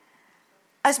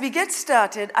As we get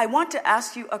started, I want to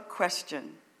ask you a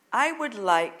question. I would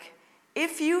like,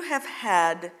 if anyone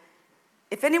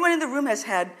in the room has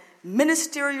had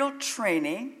ministerial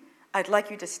training, I'd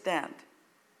like you to stand.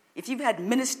 If you've had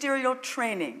ministerial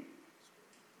training,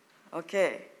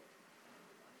 okay.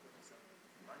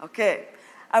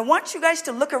 I want you guys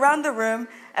to look around the room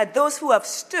at those who have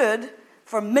stood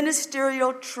for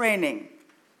ministerial training.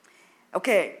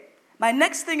 Okay, my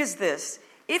next thing is this.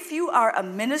 If you are a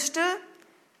minister,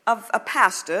 of a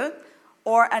pastor,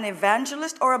 or an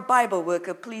evangelist, or a Bible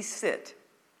worker, please sit.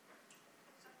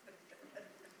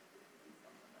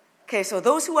 Okay, so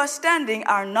those who are standing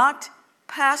are not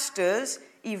pastors,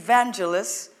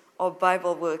 evangelists, or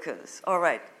Bible workers. All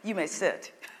right, you may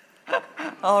sit.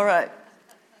 All right.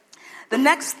 The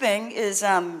next thing is,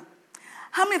 how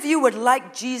many of you would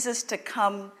like Jesus to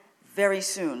come very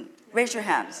soon? Raise your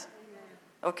hands.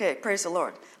 Okay, praise the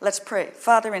Lord. Let's pray.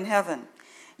 Father in heaven,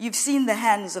 you've seen the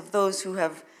hands of those who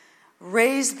have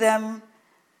raised them,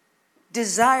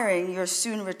 desiring your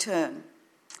soon return.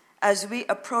 As we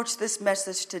approach this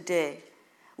message today,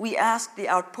 we ask the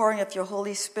outpouring of your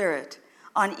Holy Spirit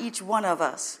on each one of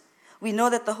us. We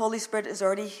know that the Holy Spirit is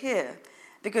already here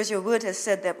because your word has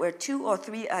said that where 2 or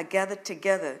 3 are gathered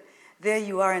together, there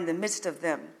you are in the midst of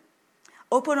them.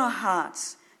 Open our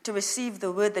hearts to receive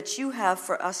the word that you have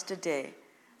for us today.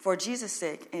 For Jesus'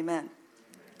 sake, amen.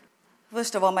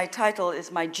 First of all, my title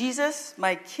is My Jesus,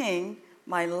 My King,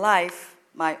 My Life,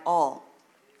 My All.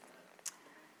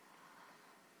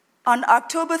 On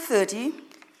October 30,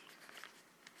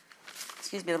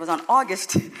 that was on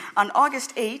August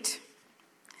 8,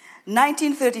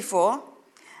 1934,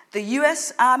 the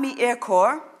U.S. Army Air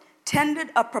Corps tendered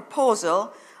a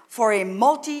proposal for a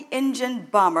multi-engine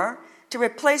bomber to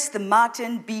replace the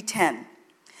Martin B-10.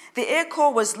 The Air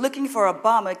Corps was looking for a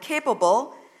bomber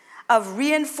capable of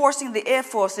reinforcing the air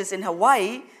forces in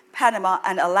Hawaii, Panama,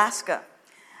 and Alaska.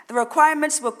 The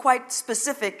requirements were quite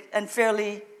specific and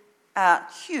fairly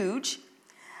huge.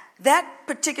 That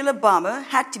particular bomber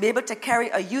had to be able to carry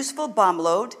a useful bomb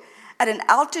load at an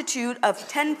altitude of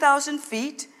 10,000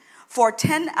 feet for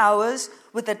 10 hours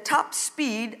with a top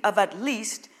speed of at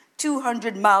least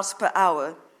 200 miles per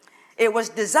hour. It was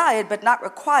desired but not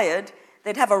required.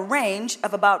 They'd have a range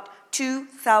of about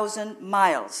 2,000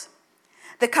 miles.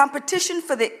 The competition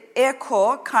for the Air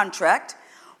Corps contract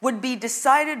would be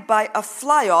decided by a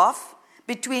fly-off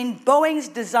between Boeing's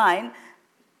design.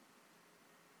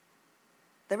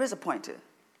 There is a pointer.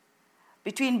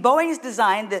 Between Boeing's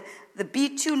design, the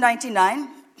B-299,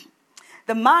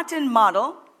 the Martin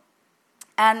model,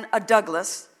 and a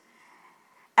Douglas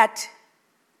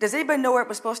does anybody know where it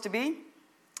was supposed to be?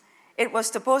 It was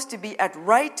supposed to be at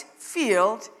Wright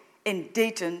Field in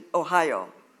Dayton, Ohio.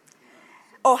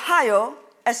 Ohio,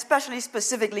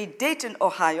 specifically Dayton,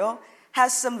 Ohio,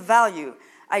 has some value.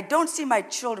 I don't see my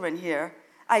children here.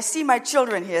 I see my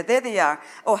children here. There they are.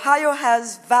 Ohio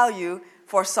has value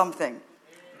for something.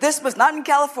 This was not in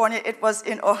California. It was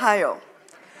in Ohio.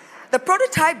 The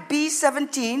prototype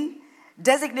B-17,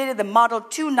 designated the Model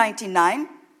 299,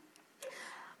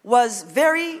 was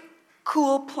very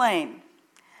cool plane.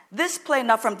 This plane,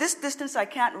 now from this distance I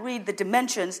can't read the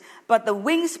dimensions, but the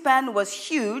wingspan was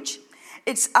huge.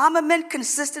 Its armament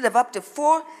consisted of up to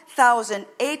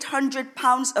 4,800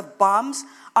 pounds of bombs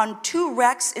on 2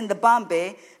 racks in the bomb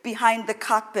bay behind the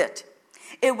cockpit.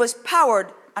 It was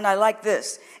powered, and I like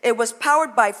this, it was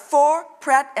powered by 4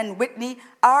 Pratt & Whitney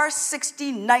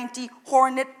R6090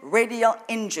 Hornet radial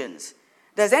engines.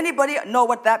 Does anybody know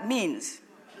what that means?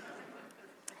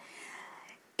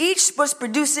 Each was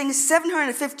producing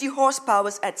 750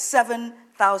 horsepower at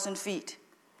 7,000 feet.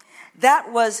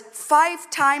 That was 5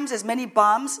 times as many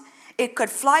bombs. It could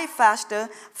fly faster,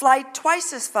 fly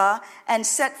twice as far, and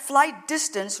set flight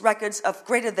distance records of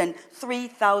greater than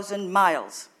 3,000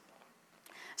 miles.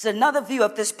 So another view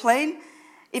of this plane.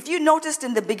 If you noticed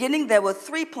in the beginning, there were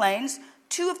 3 planes.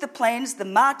 2 of the planes, the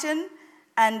Martin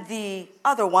and the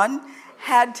other one,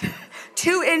 had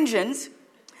 2 engines,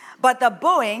 but the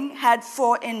Boeing had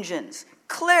 4 engines.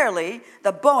 Clearly,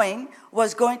 the Boeing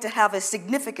was going to have a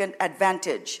significant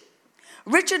advantage.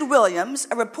 Richard Williams,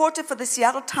 a reporter for the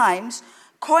Seattle Times,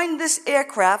 coined this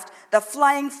aircraft the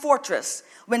Flying Fortress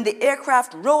when the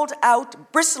aircraft rolled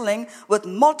out, bristling with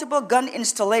multiple gun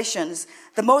installations.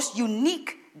 The most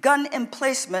unique gun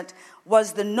emplacement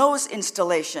was the nose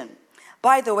installation.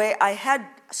 By the way, I had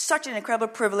such an incredible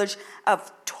privilege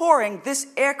of touring this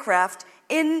aircraft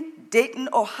in Dayton,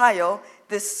 Ohio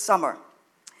this summer.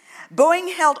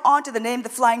 Boeing held on to the name the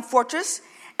Flying Fortress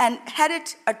and had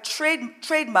it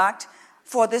trademarked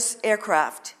for this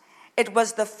aircraft. It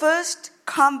was the first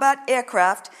combat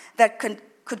aircraft that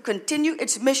could continue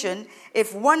its mission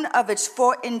if one of its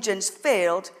 4 engines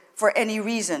failed for any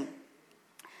reason.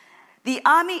 The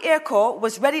Army Air Corps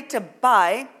was ready to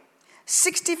buy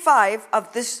 65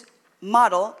 of this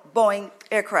model Boeing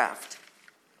aircraft.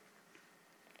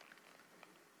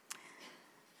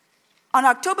 On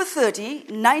October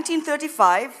 30,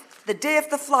 1935, the day of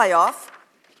the fly-off,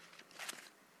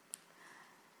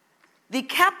 the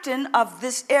captain of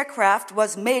this aircraft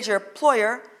was Major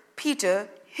Ployer Peter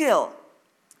Hill.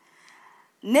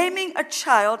 Naming a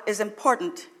child is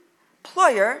important.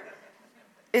 Ployer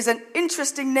is an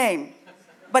interesting name,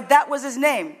 but that was his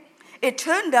name. It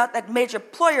turned out that Major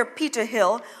Ployer Peter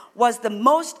Hill was the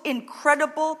most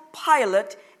incredible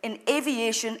pilot in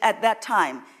aviation at that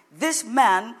time. This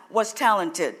man was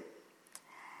talented.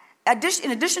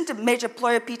 In addition to Major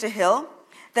Ployer Peter Hill,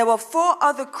 there were 4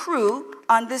 other crew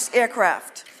on this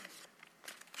aircraft.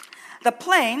 The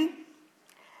plane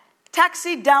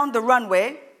taxied down the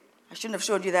runway. I shouldn't have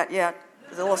showed you that yet.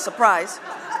 It's a little surprise.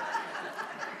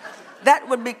 That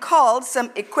would be called some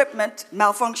equipment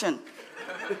malfunction.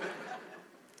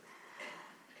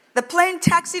 The plane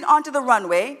taxied onto the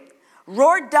runway,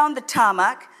 roared down the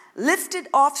tarmac, lifted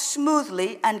off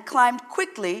smoothly, and climbed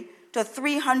quickly to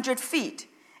 300 feet.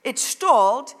 It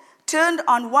stalled, turned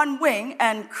on one wing,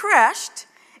 and crashed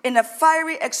in a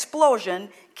fiery explosion,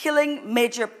 killing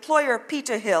Major Ployer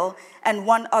Peter Hill and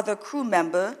 1 other crew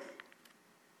member.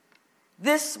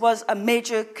 This was a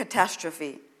major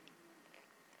catastrophe.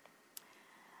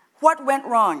 What went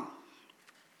wrong?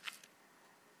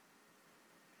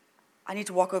 I need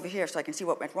to walk over here so I can see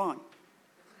what went wrong.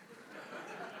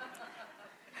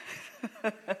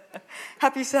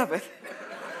 Happy Sabbath.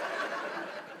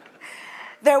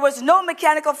 There was no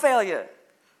mechanical failure.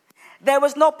 There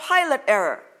was no pilot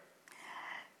error.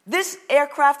 This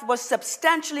aircraft was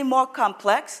substantially more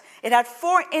complex. It had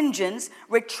 4 engines,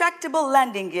 retractable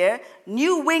landing gear,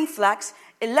 new wing flaps,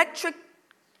 electric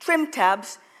trim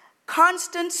tabs,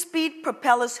 constant speed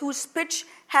propellers whose pitch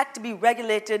had to be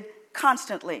regulated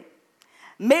constantly.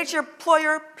 Major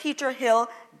Ployer Peter Hill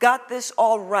got this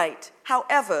all right.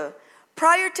 However,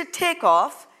 prior to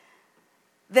takeoff,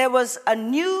 there was a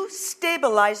new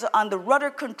stabilizer on the rudder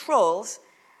controls,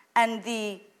 and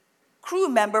the crew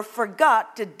member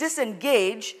forgot to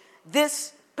disengage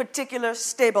this particular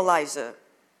stabilizer.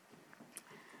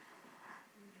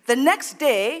 The next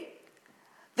day,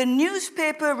 the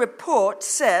newspaper report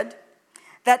said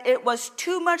that it was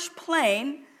too much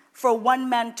plane for one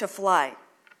man to fly.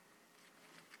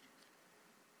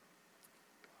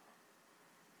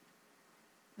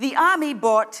 The Army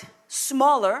bought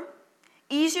smaller,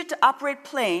 easier to operate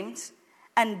planes,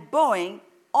 and Boeing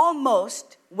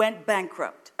almost went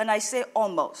bankrupt. And I say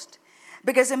almost,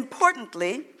 because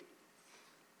importantly,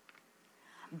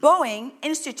 Boeing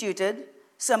instituted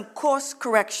some course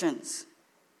corrections.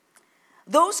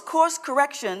 Those course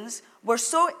corrections were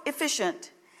so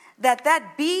efficient that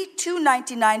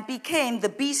B-299 became the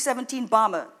B-17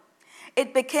 bomber.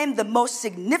 It became the most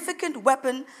significant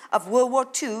weapon of World War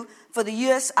II for the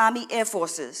U.S. Army Air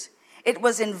Forces. It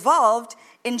was involved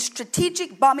in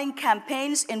strategic bombing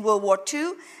campaigns in World War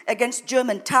II against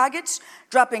German targets,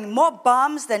 dropping more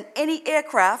bombs than any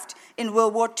aircraft in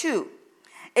World War II.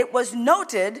 It was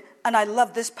noted, and I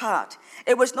love this part,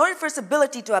 it was noted for its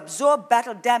ability to absorb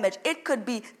battle damage. It could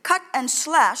be cut and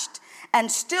slashed and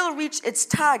still reach its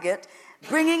target,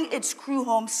 bringing its crew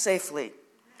home safely.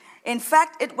 In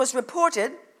fact, it was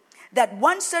reported that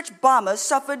one such bomber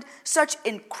suffered such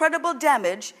incredible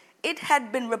damage, it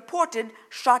had been reported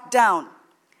shot down.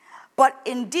 But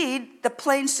indeed, the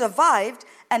plane survived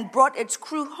and brought its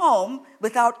crew home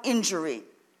without injury.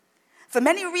 For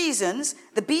many reasons,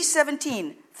 the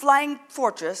B-17 Flying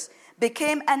Fortress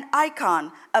became an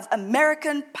icon of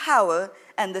American power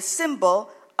and the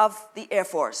symbol of the Air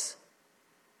Force.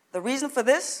 The reason for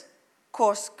this?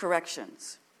 Course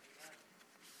corrections.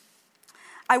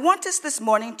 I want us this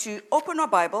morning to open our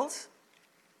Bibles.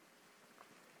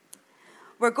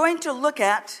 We're going to look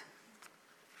at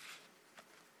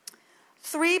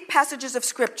 3 passages of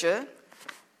Scripture.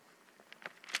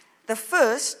 The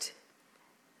first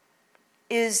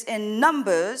is in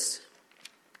Numbers,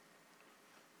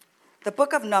 the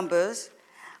book of Numbers.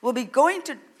 We'll be going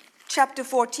to chapter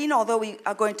 14, although we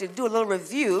are going to do a little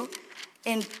review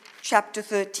in chapter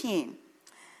 13.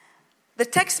 The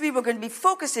text we were going to be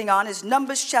focusing on is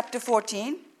Numbers chapter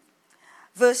 14,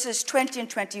 verses 20 and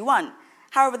 21.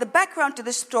 However, the background to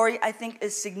this story, I think,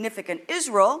 is significant.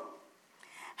 Israel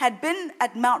had been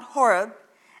at Mount Horeb,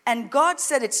 and God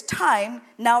said it's time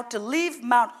now to leave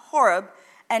Mount Horeb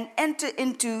and enter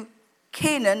into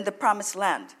Canaan, the promised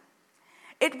land.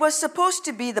 It was supposed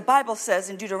to be, the Bible says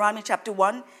in Deuteronomy chapter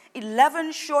 1,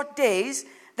 11 short days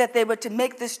that they were to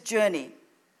make this journey.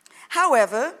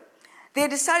 However, they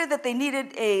decided that they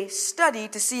needed a study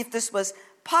to see if this was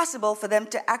possible for them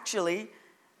to actually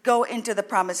go into the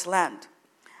promised land.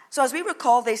 So as we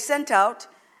recall, they sent out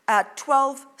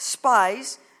 12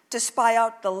 spies to spy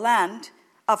out the land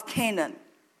of Canaan.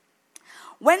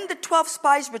 When the 12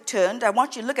 spies returned, I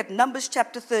want you to look at Numbers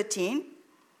chapter 13,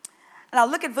 and I'll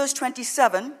look at verse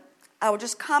 27. I will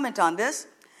just comment on this.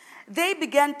 They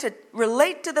began to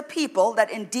relate to the people that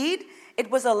indeed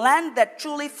it was a land that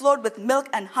truly flowed with milk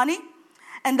and honey,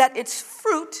 and that its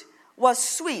fruit was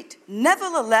sweet.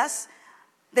 Nevertheless,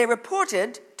 they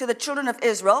reported to the children of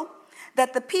Israel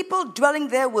that the people dwelling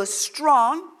there were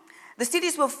strong, the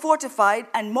cities were fortified,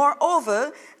 and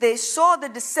moreover, they saw the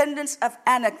descendants of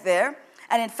Anak there,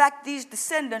 and in fact, these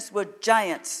descendants were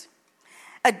giants.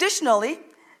 Additionally,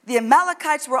 the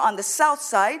Amalekites were on the south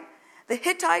side, the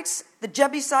Hittites, the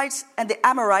Jebusites, and the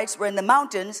Amorites were in the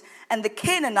mountains, and the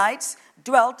Canaanites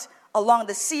dwelt along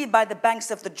the sea by the banks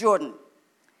of the Jordan.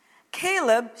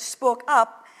 Caleb spoke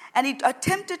up, and he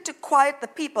attempted to quiet the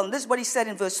people, and this is what he said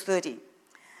in verse 30.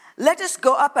 Let us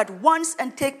go up at once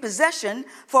and take possession,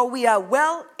 for we are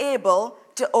well able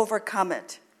to overcome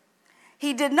it.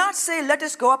 He did not say, let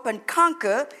us go up and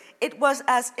conquer. It was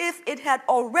as if it had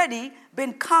already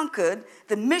been conquered.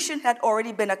 The mission had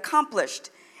already been accomplished.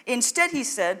 Instead, he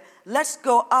said, let's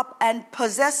go up and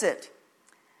possess it.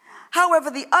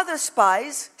 However, the other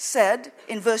spies said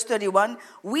in verse 31,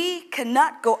 we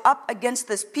cannot go up against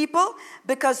this people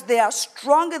because they are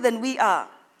stronger than we are.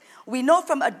 We know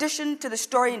from addition to the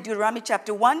story in Deuteronomy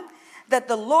chapter 1 that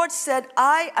the Lord said,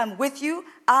 I am with you,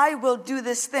 I will do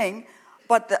this thing.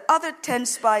 But the other 10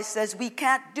 spies says, we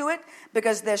can't do it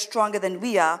because they're stronger than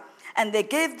we are. And they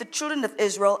gave the children of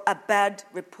Israel a bad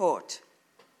report.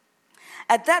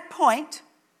 At that point,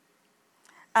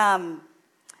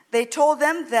 they told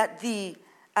them that the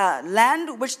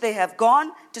land which they have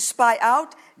gone to spy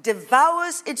out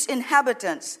devours its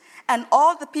inhabitants, and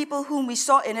all the people whom we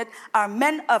saw in it are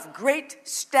men of great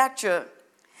stature.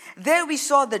 There we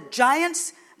saw the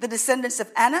giants, the descendants of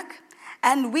Anak,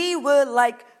 and we were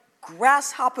like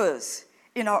grasshoppers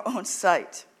in our own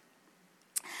sight.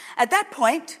 At that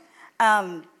point,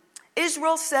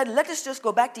 Israel said, let us just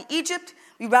go back to Egypt.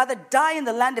 We'd rather die in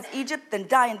the land of Egypt than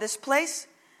die in this place.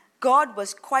 God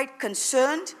was quite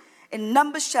concerned. In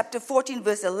Numbers chapter 14,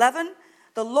 verse 11,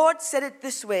 the Lord said it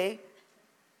this way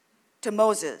to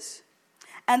Moses.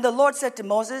 And the Lord said to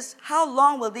Moses, how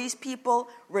long will these people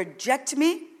reject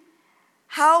me?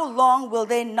 How long will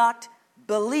they not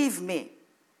believe me?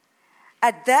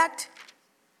 At that,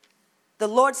 the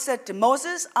Lord said to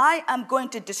Moses, I am going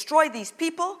to destroy these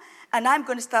people, and I'm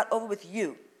going to start over with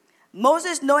you.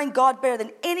 Moses, knowing God better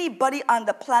than anybody on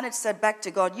the planet, said back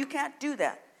to God, you can't do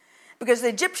that. Because the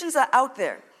Egyptians are out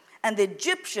there, and the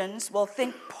Egyptians will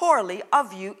think poorly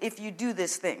of you if you do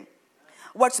this thing.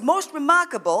 What's most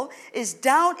remarkable is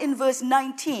down in verse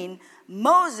 19,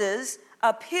 Moses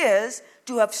appears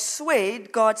to have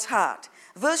swayed God's heart.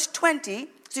 Verse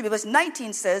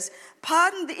 19 says,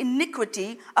 pardon the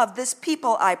iniquity of this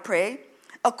people, I pray,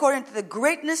 according to the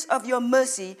greatness of your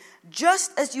mercy,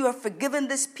 just as you have forgiven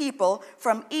this people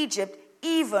from Egypt,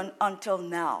 even until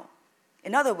now.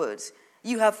 In other words,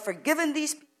 you have forgiven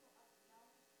these people,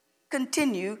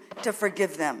 continue to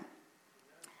forgive them.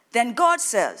 Then God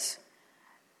says,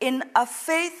 in a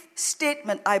faith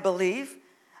statement, I believe,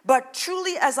 but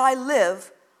truly as I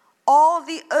live, all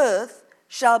the earth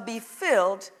shall be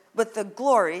filled with the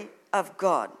glory of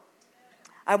God.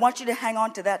 I want you to hang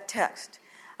on to that text.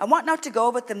 I want now to go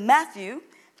over to Matthew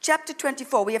chapter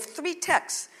 24. We have 3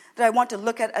 texts that I want to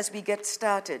look at as we get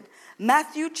started.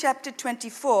 Matthew chapter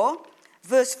 24,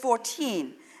 verse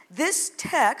 14. This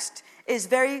text is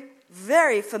very,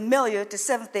 very familiar to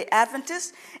Seventh-day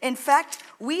Adventists. In fact,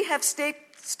 we have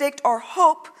staked our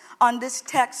hope on this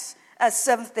text as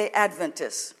Seventh-day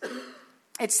Adventists.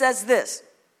 It says this,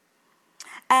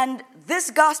 and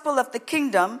this gospel of the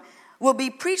kingdom will be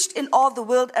preached in all the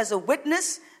world as a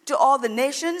witness to all the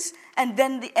nations, and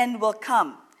then the end will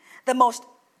come. The most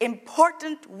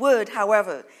important word,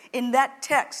 however, in that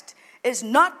text is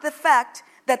not the fact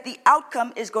that the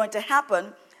outcome is going to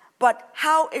happen, but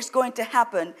how it's going to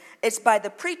happen. It's by the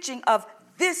preaching of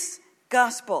this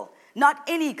gospel, not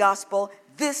any gospel,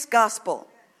 this gospel.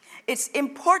 It's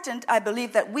important, I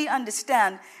believe, that we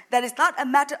understand that it's not a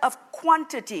matter of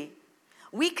quantity.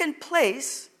 We can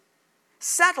place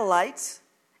satellites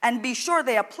and be sure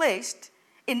they are placed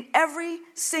in every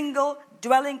single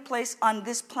dwelling place on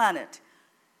this planet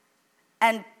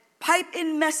and pipe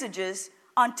in messages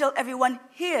until everyone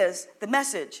hears the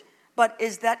message. But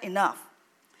is that enough?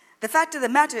 The fact of the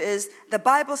matter is, the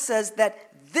Bible says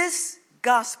that this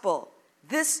gospel,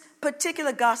 this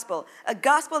particular gospel, a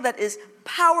gospel that is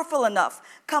powerful enough,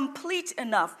 complete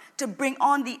enough to bring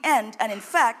on the end, and in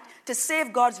fact, to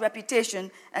save God's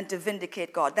reputation and to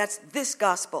vindicate God. That's this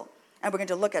gospel. And we're going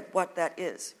to look at what that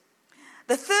is.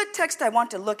 The third text I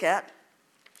want to look at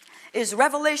is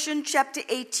Revelation chapter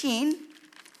 18,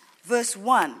 verse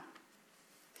 1.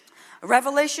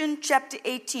 Revelation chapter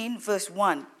 18, verse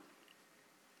 1.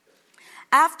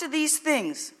 After these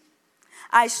things,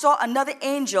 I saw another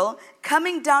angel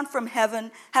coming down from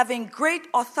heaven, having great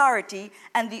authority,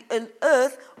 and the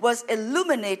earth was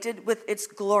illuminated with its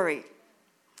glory.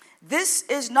 This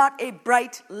is not a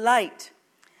bright light.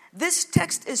 This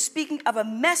text is speaking of a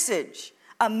message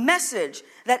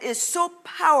that is so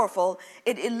powerful,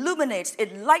 it illuminates,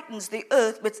 it lightens the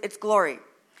earth with its glory.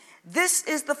 This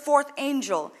is the fourth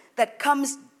angel that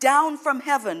comes down from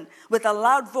heaven with a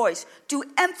loud voice to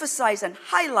emphasize and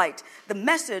highlight the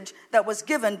message that was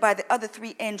given by the other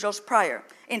three angels prior.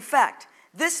 In fact,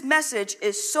 this message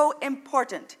is so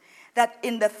important that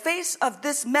in the face of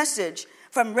this message,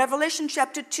 from Revelation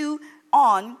chapter 2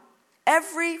 on,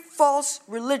 every false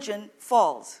religion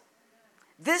falls.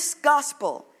 This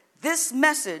gospel, this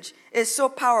message is so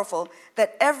powerful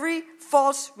that every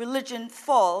false religion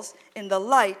falls in the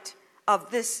light of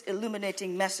this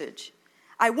illuminating message.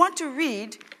 I want to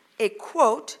read a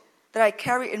quote that I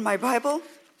carry in my Bible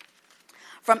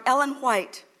from Ellen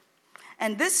White.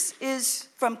 And this is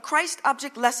from Christ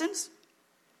Object Lessons,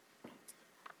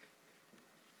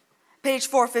 page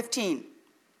 415.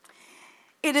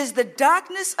 It is the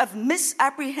darkness of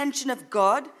misapprehension of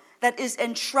God that is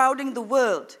enshrouding the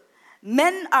world.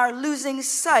 Men are losing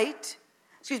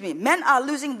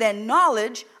their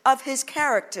knowledge of his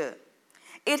character.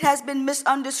 It has been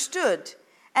misunderstood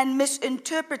and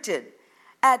misinterpreted.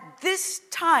 At this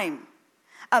time,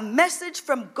 a message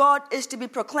from God is to be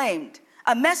proclaimed,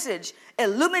 a message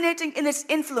illuminating in its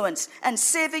influence and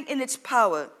saving in its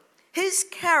power. His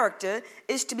character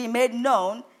is to be made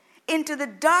known. Into the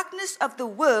darkness of the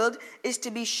world is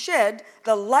to be shed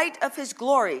the light of his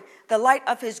glory, the light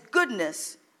of his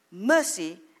goodness,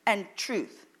 mercy, and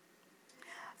truth.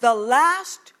 The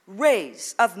last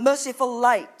rays of merciful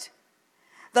light,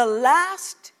 the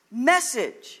last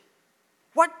message.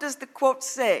 What does the quote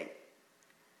say?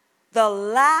 The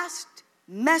last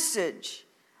message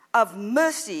of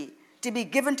mercy to be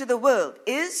given to the world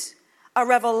is a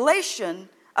revelation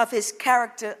of his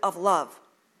character of love.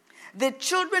 The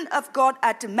children of God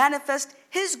are to manifest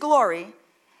his glory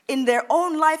in their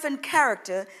own life and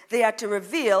character. They are to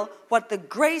reveal what the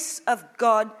grace of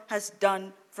God has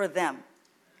done for them.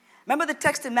 Remember the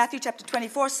text in Matthew chapter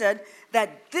 24 said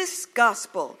that this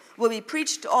gospel will be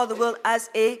preached to all the world as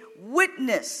a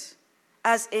witness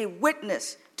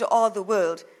to all the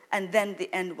world, and then the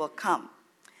end will come.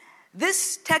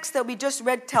 This text that we just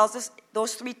read tells us,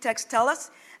 those three texts tell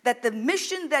us, that the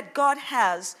mission that God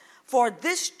has for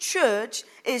this church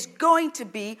is going to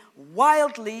be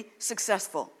wildly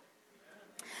successful.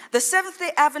 The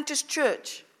Seventh-day Adventist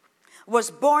Church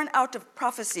was born out of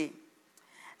prophecy.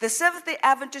 The Seventh-day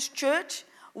Adventist Church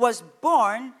was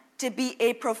born to be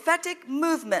a prophetic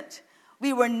movement.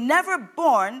 We were never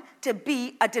born to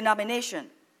be a denomination.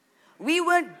 We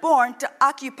weren't born to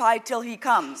occupy till he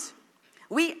comes.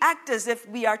 We act as if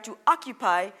we are to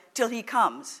occupy till he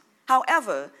comes.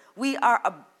 However, we are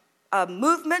a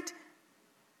movement,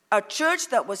 a church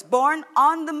that was born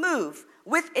on the move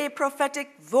with a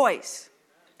prophetic voice.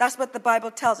 That's what the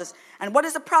Bible tells us. And what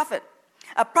is a prophet?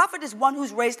 A prophet is one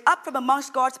who's raised up from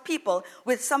amongst God's people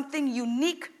with something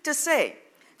unique to say.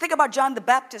 Think about John the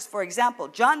Baptist, for example.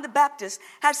 John the Baptist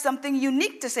had something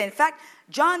unique to say. In fact,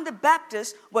 John the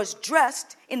Baptist was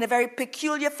dressed in a very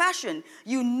peculiar fashion.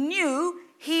 You knew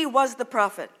he was the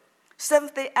prophet.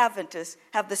 Seventh-day Adventists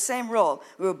have the same role.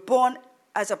 We were born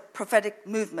as a prophetic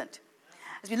movement.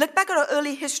 As we look back at our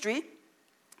early history,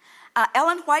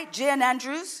 Ellen White, J.N.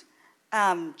 Andrews,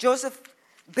 Joseph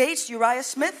Bates, Uriah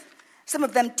Smith, some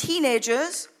of them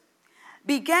teenagers,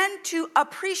 began to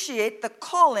appreciate the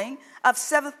calling of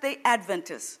Seventh-day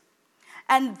Adventists.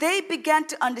 And they began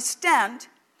to understand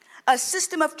a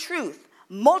system of truth.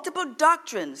 Multiple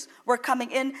doctrines were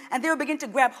coming in, and they were beginning to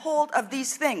grab hold of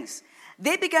these things.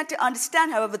 They began to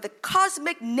understand, however, the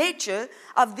cosmic nature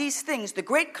of these things. The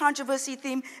great controversy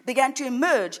theme began to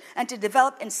emerge and to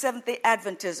develop in Seventh-day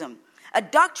Adventism. A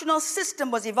doctrinal system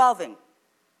was evolving.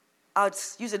 I'll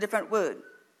use a different word.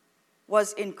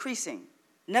 Was increasing.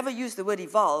 Never use the word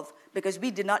evolve, because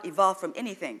we did not evolve from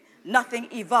anything. Nothing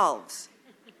evolves.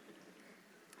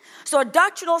 So a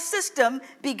doctrinal system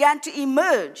began to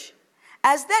emerge.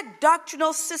 As that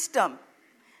doctrinal system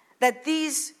that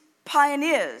these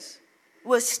pioneers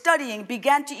were studying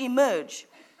began to emerge,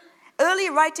 early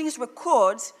writings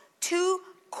records 2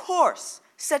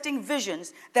 course-setting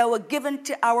visions that were given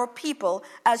to our people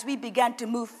as we began to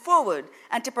move forward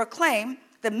and to proclaim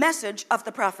the message of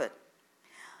the prophet.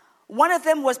 One of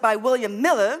them was by William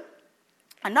Miller.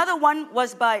 Another one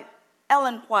was by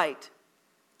Ellen White.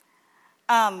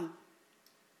 And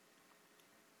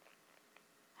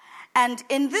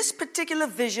in this particular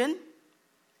vision,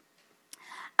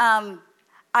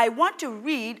 I want to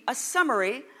read a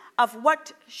summary of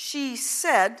what she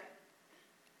said.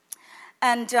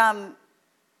 And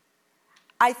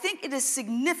I think it is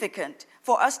significant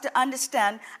for us to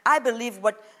understand, I believe,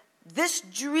 what this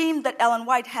dream that Ellen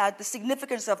White had, the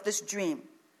significance of this dream.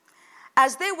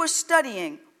 As they were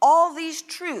studying all these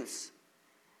truths,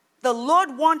 the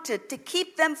Lord wanted to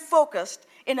keep them focused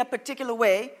in a particular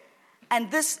way. And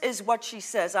this is what she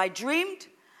says. I dreamed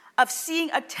of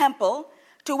seeing a temple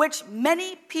to which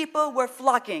many people were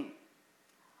flocking.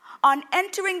 On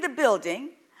entering the building,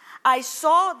 I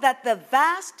saw that the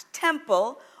vast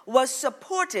temple was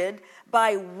supported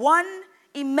by one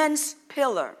immense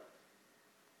pillar.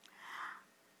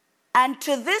 And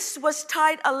to this was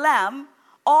tied a lamb,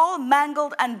 all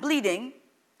mangled and bleeding.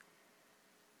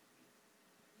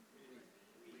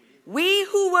 We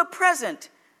who were present,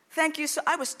 thank you. So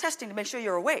I was testing to make sure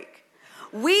you're awake.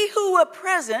 We who were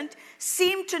present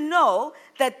seemed to know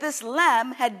that this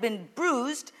lamb had been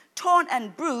bruised, torn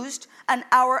and bruised on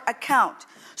our account.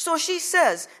 So she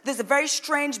says, there's a very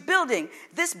strange building.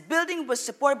 This building was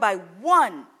supported by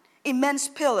one immense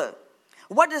pillar.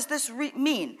 What does this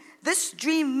mean? This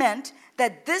dream meant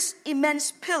that this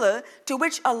immense pillar to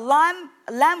which a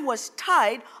lamb was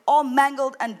tied, all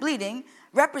mangled and bleeding,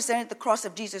 represented the cross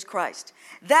of Jesus Christ.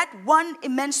 That one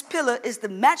immense pillar is the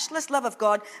matchless love of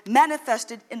God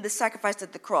manifested in the sacrifice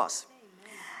of the cross.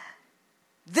 Amen.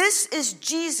 This is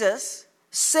Jesus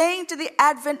saying to the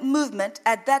Advent movement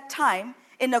at that time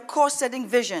in a course-setting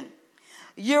vision,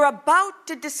 you're about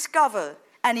to discover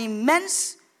an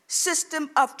immense system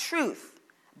of truth,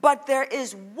 but there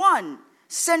is one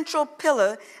central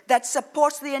pillar that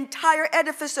supports the entire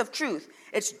edifice of truth.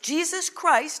 It's Jesus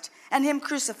Christ and Him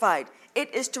crucified.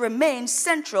 It is to remain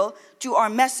central to our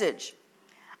message.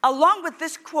 Along with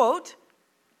this quote,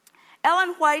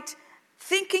 Ellen White,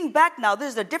 thinking back now,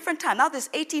 this is a different time. Now this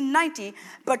is 1890,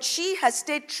 but she has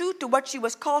stayed true to what she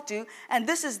was called to. And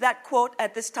this is that quote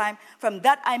at this time from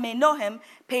That I May Know Him,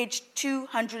 page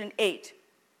 208.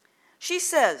 She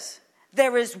says,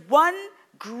 there is one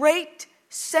great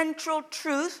central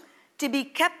truth to be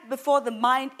kept before the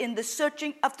mind in the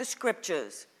searching of the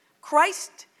scriptures.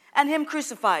 Christ and Him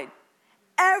crucified.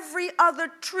 Every other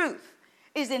truth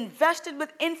is invested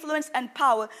with influence and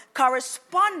power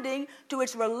corresponding to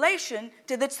its relation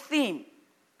to its theme.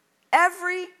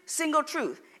 Every single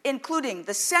truth, including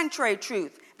the sanctuary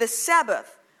truth, the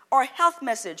Sabbath, or health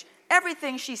message,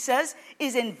 everything, she says,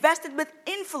 is invested with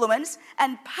influence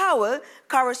and power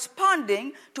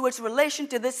corresponding to its relation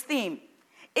to this theme.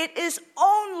 It is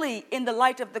only in the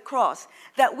light of the cross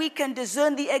that we can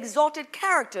discern the exalted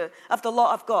character of the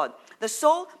law of God. The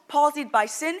soul, palsied by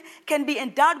sin, can be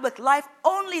endowed with life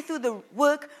only through the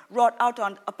work wrought out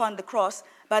upon the cross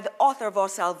by the author of our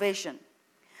salvation.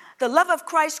 The love of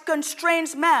Christ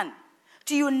constrains man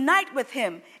to unite with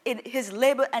Him in His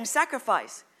labor and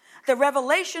sacrifice. The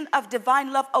revelation of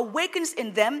divine love awakens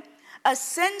in them a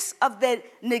sense of their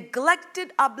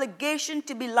neglected obligation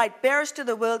to be light bearers to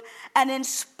the world and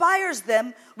inspires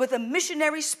them with a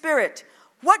missionary spirit.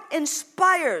 What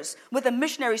inspires with a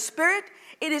missionary spirit?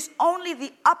 It is only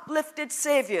the uplifted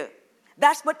Savior.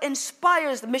 That's what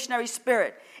inspires the missionary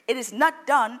spirit. It is not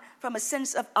done from a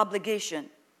sense of obligation.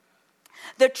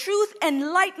 The truth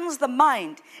enlightens the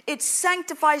mind. It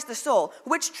sanctifies the soul.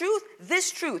 Which truth? This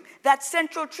truth, that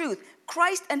central truth.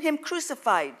 Christ and Him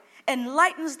crucified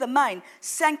enlightens the mind,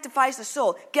 sanctifies the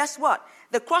soul. Guess what?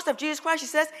 The cross of Jesus Christ, she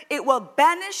says, it will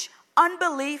banish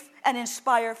unbelief and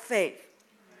inspire faith.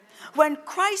 When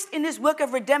Christ in His work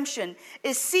of redemption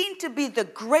is seen to be the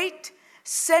great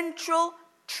central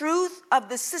truth of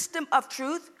the system of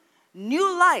truth,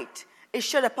 new light is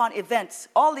shed upon events,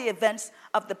 all the events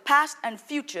of the past and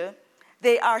future.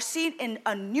 They are seen in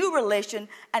a new relation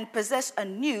and possess a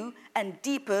new and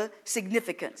deeper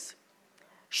significance.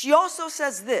 She also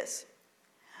says this,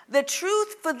 the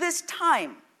truth for this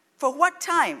time, for what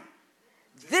time?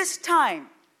 This time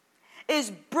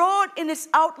is broad in its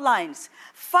outlines,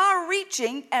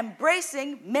 far-reaching,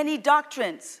 embracing many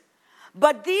doctrines.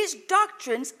 But these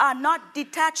doctrines are not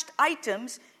detached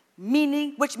items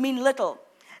which mean little.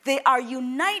 They are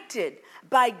united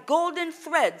by golden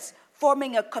threads,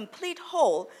 forming a complete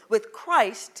whole with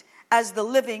Christ as the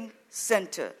living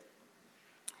center.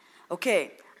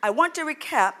 Okay, I want to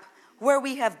recap where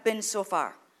we have been so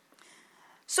far.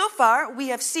 So far, we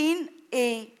have seen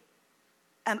an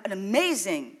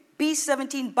amazing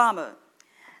B-17 bomber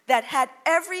that had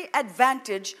every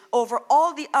advantage over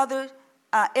all the other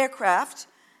aircraft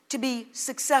to be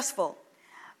successful.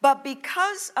 But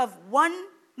because of one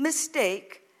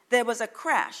mistake, there was a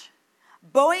crash.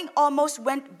 Boeing almost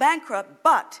went bankrupt,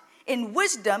 but in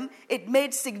wisdom, it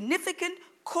made significant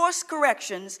course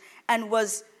corrections and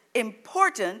was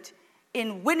important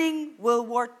in winning World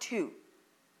War II.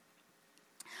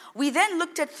 We then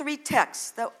looked at 3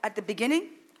 texts at the beginning.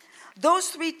 Those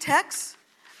 3 texts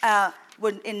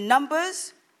were in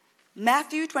Numbers,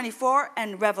 Matthew 24,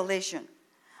 and Revelation.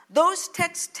 Those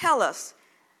texts tell us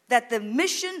that the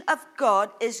mission of God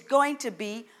is going to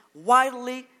be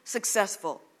wildly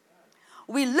successful.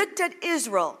 We looked at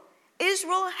Israel.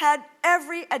 Israel had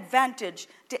every advantage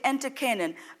to enter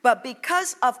Canaan, but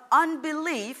because of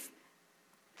unbelief,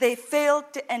 they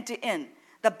failed to enter in.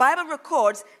 The Bible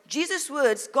records Jesus'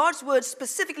 words, God's words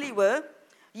specifically were,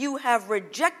 "You have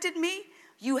rejected me,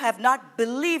 you have not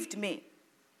believed me."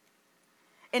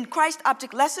 In Christ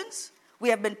Object Lessons, we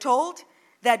have been told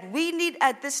that we need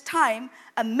at this time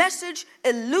a message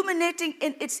illuminating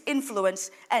in its influence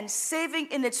and saving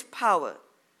in its power.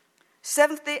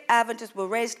 Seventh-day Adventists were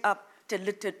raised up to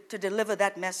deliver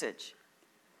that message.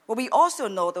 What we also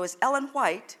know, though, is Ellen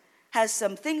White has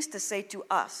some things to say to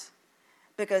us,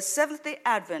 because Seventh-day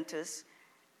Adventists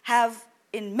have,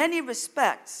 in many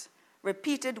respects,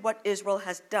 repeated what Israel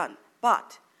has done.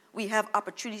 But we have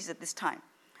opportunities at this time.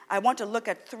 I want to look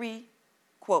at 3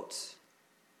 quotes.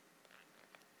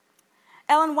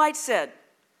 Ellen White said,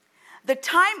 "The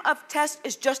time of test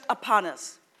is just upon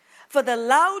us, for the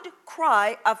loud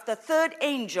cry of the third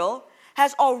angel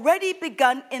has already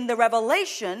begun in the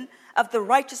revelation of the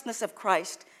righteousness of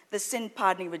Christ, the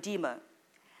sin-pardoning Redeemer."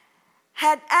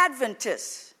 Had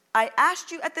Adventists, I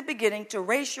asked you at the beginning to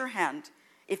raise your hand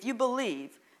if you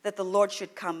believe that the Lord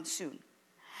should come soon.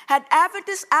 Had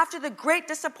Adventists, after the great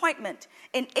disappointment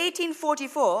in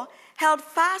 1844, held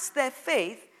fast their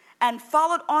faith and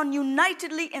followed on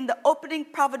unitedly in the opening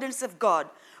providence of God,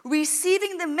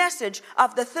 receiving the message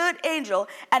of the third angel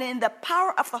and in the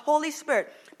power of the Holy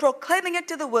Spirit, proclaiming it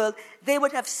to the world, they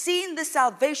would have seen the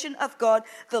salvation of God.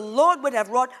 The Lord would have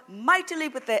wrought mightily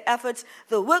with their efforts.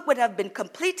 The work would have been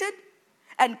completed,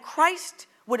 and Christ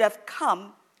would have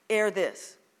come ere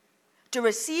this to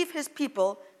receive his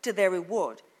people to their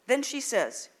reward. Then she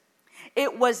says,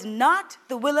 "It was not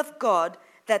the will of God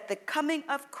that the coming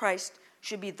of Christ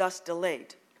should be thus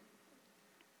delayed."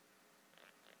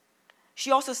 She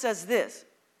also says this,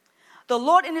 "The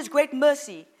Lord in his great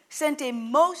mercy sent a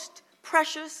most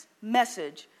precious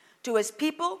message to his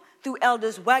people through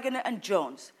elders Waggoner and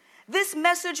Jones. This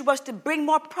message was to bring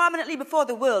more prominently before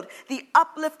the world the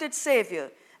uplifted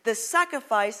Savior, the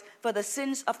sacrifice for the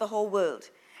sins of the whole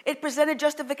world. It presented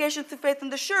justification through faith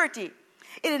and the surety.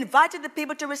 It invited the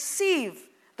people to receive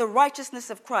the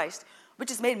righteousness of Christ,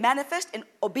 which is made manifest in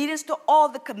obedience to all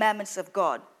the commandments of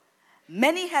God.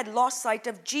 Many had lost sight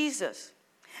of Jesus.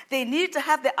 They needed to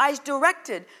have their eyes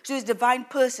directed to his divine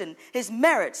person, his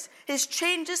merits, his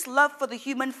changeless love for the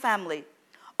human family.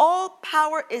 All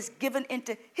power is given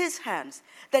into his hands,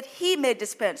 that he may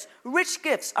dispense rich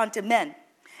gifts unto men,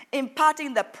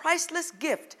 imparting the priceless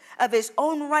gift of his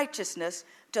own righteousness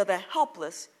to the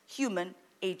helpless human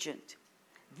agent.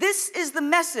 This is the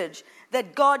message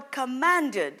that God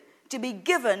commanded to be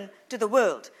given to the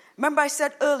world." Remember I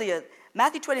said earlier,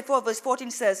 Matthew 24 verse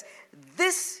 14 says,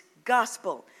 this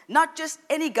gospel, not just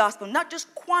any gospel, not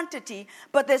just quantity,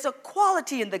 but there's a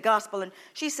quality in the gospel. And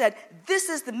she said, this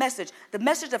is the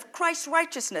message of Christ's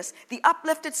righteousness, the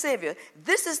uplifted Savior.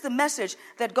 This is the message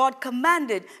that God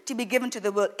commanded to be given to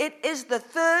the world. It is the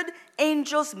third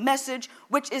angel's message,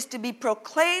 which is to be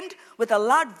proclaimed with a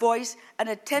loud voice and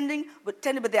attended with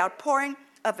the outpouring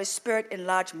of his Spirit in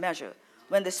large measure.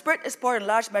 When the Spirit is poured in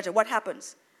large measure, what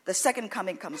happens? The second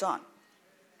coming comes on.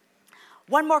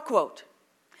 One more quote.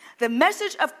 "The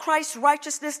message of Christ's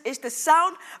righteousness is to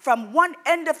sound from one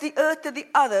end of the earth to the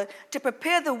other to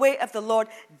prepare the way of the Lord.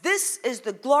 This is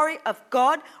the glory of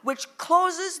God, which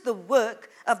closes the work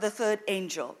of the third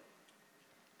angel."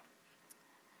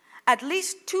 At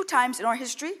least 2 times in our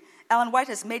history, Ellen White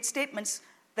has made statements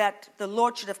that the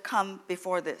Lord should have come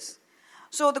before this.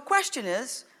 So the question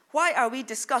is, why are we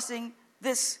discussing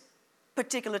this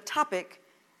particular topic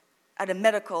at a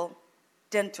medical,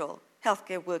 dental,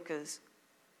 healthcare workers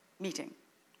meeting?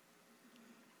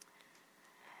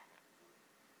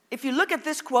 if you look at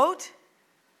this quote,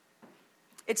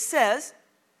 it says,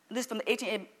 this is from the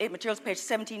 1888 materials, page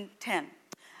 1710.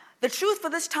 The truth for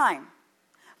this time,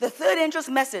 the third angel's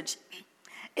message,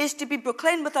 is to be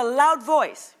proclaimed with a loud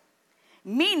voice,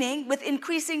 meaning with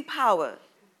increasing power,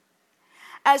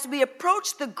 as we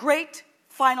approach the great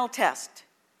final test.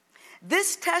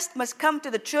 This test must come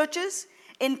to the churches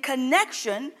in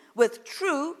connection with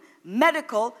true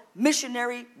medical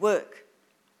missionary work.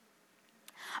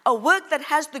 A work that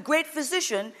has the great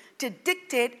physician to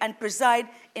dictate and preside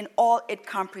in all it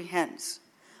comprehends.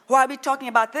 Why are we talking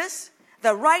about this?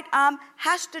 The right arm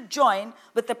has to join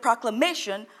with the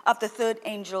proclamation of the third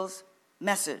angel's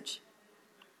message.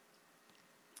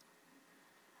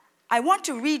 I want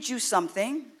to read you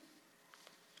something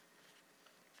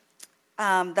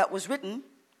that was written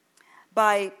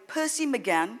by Percy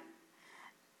McGann.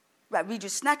 I'll read you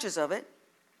snatches of it.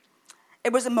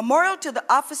 It was a memorial to the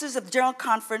officers of the General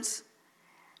Conference,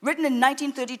 written in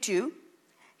 1932.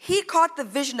 He caught the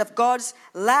vision of God's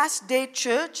last day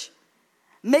church,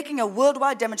 making a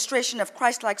worldwide demonstration of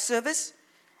Christ-like service,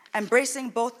 embracing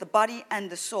both the body and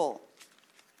the soul.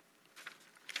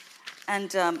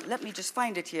 And let me just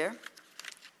find it here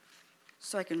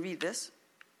so I can read this.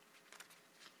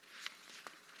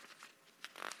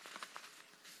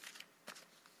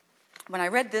 When I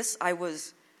read this, I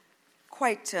was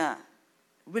quite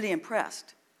really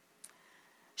impressed.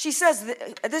 She says,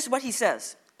 this is what he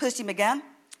says, Percy McGann,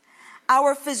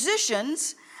 our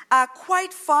physicians are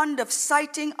quite fond of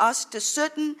citing us to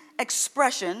certain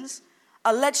expressions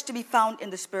alleged to be found in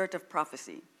the spirit of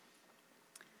prophecy,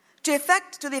 to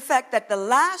the effect that the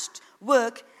last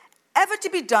work ever to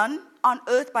be done on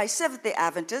earth by Seventh-day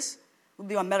Adventists will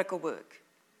be on medical work.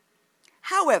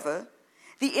 However,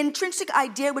 the intrinsic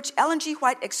idea which Ellen G.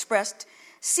 White expressed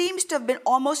seems to have been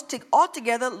almost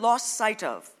altogether lost sight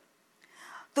of.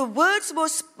 The words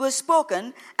were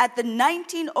spoken at the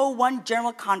 1901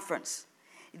 General Conference.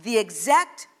 The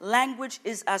exact language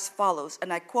is as follows,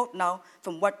 and I quote now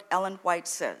from what Ellen White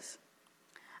says.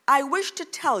 I wish to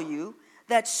tell you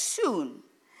that soon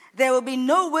there will be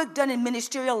no work done in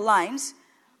ministerial lines,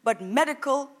 but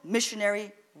medical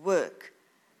missionary work.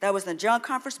 That was the General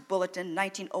Conference Bulletin,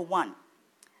 1901.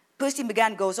 Percy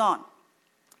McGann goes on.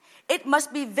 It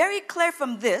must be very clear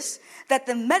from this that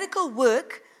the medical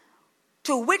work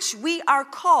to which we are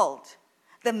called,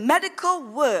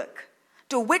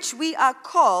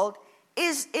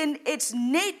 is in its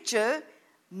nature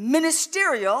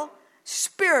ministerial,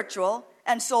 spiritual,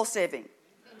 and soul-saving.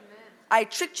 I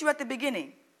tricked you at the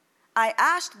beginning. I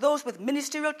asked those with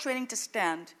ministerial training to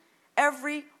stand.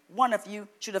 Every one of you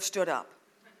should have stood up.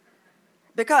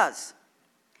 Because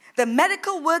the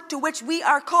medical work to which we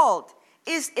are called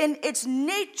is in its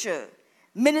nature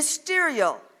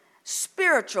ministerial,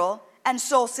 spiritual, and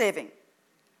soul-saving.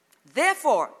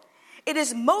 Therefore, it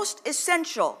is most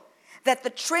essential that the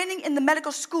training in the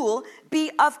medical school be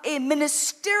of a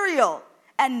ministerial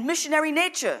and missionary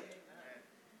nature.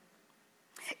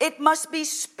 It must be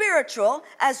spiritual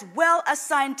as well as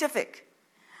scientific.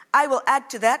 I will add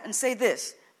to that and say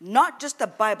this, not just a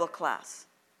Bible class.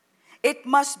 It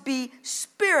must be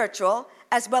spiritual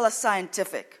as well as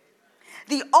scientific.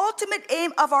 The ultimate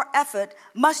aim of our effort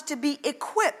must to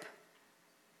equip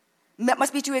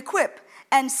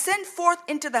and send forth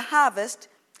into the harvest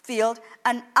field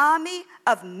an army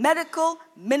of medical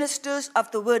ministers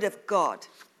of the Word of God.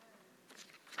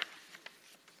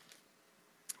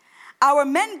 Our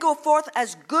men go forth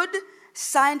as good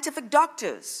scientific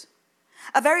doctors.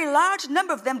 A very large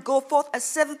number of them go forth as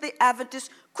Seventh-day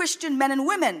Adventist Christian men and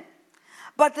women.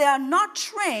 But they are not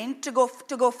trained to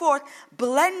go forth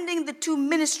blending the two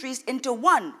ministries into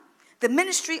one, the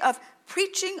ministry of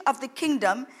preaching of the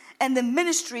kingdom and the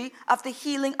ministry of the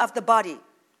healing of the body.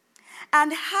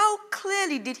 And how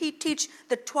clearly did he teach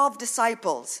the 12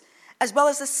 disciples, as well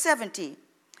as the 70,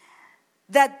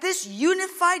 that this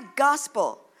unified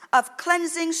gospel of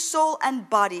cleansing soul and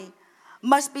body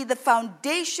must be the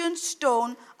foundation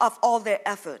stone of all their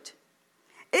effort.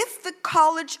 If the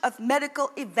College of Medical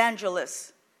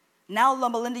Evangelists, now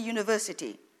Loma Linda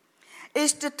University,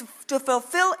 is to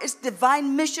fulfill its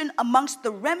divine mission amongst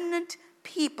the remnant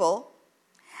people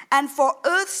and for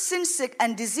earth's sin-sick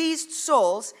and diseased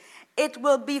souls, it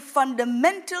will be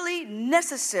fundamentally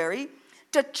necessary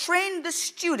to train the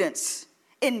students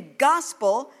in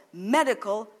gospel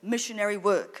medical missionary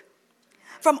work.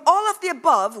 From all of the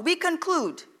above, we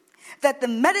conclude that the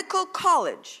medical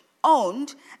college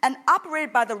owned and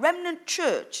operated by the remnant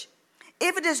church,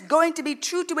 if it is going to be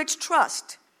true to its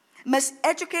trust, must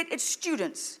educate its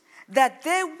students that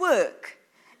their work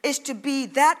is to be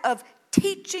that of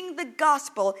teaching the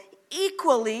gospel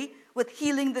equally with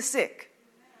healing the sick.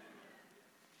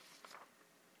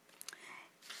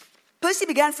 Percy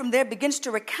begins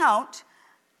to recount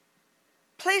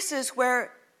places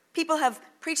where people have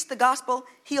preached the gospel,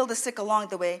 healed the sick along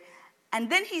the way. And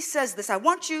then he says this, I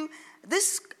want you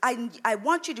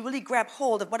to really grab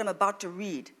hold of what I'm about to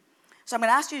read. So I'm going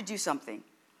to ask you to do something.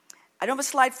 I don't have a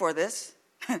slide for this.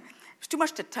 It's too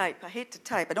much to type. I hate to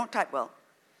type. I don't type well.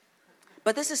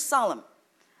 But this is solemn.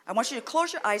 I want you to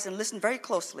close your eyes and listen very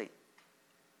closely.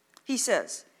 He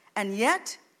says, and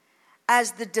yet,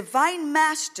 as the divine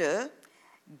master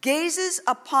gazes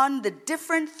upon the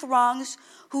different throngs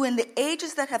who in the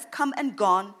ages that have come and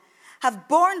gone have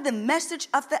borne the message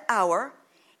of the hour,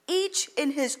 each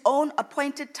in his own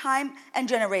appointed time and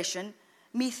generation,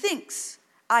 methinks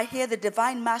I hear the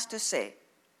divine master say,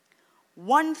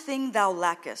 one thing thou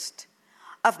lackest.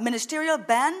 Of ministerial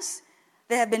bands,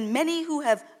 there have been many who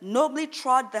have nobly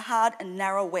trod the hard and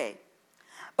narrow way.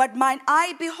 But mine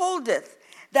eye beholdeth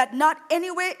that not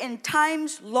anywhere in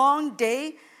time's long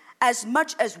day as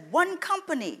much as one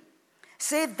company,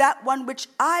 save that one which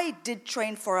I did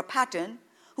train for a pattern,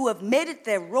 who have made it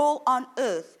their role on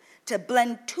earth to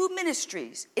blend two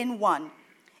ministries in one,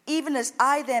 even as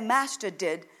I their master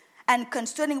did, and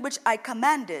concerning which I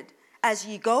commanded, as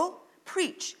ye go,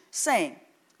 preach, saying,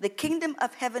 the kingdom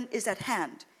of heaven is at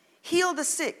hand. Heal the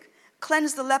sick,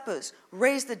 cleanse the lepers,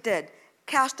 raise the dead,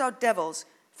 cast out devils.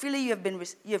 Freely you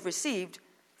have received,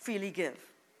 freely give.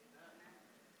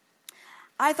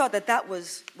 I thought that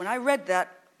was, when I read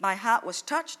that, my heart was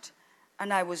touched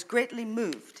and I was greatly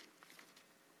moved.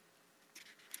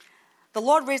 The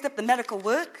Lord raised up the medical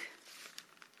work,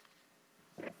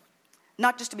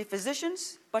 not just to be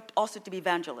physicians, but also to be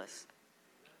evangelists.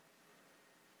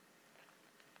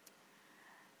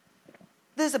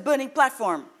 There's a burning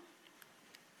platform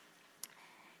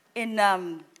in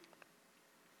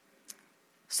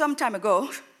some time ago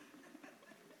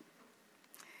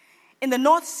in the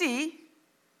North Sea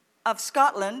of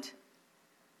Scotland.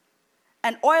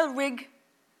 An oil rig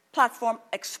platform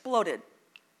exploded.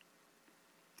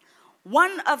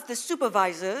 One of the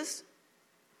supervisors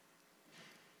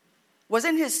was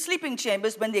in his sleeping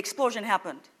chambers when the explosion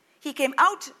happened. He came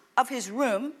out of his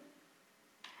room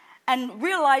and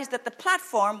realized that the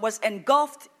platform was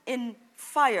engulfed in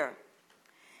fire.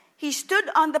 He stood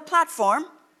on the platform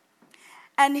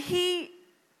and he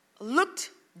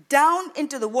looked down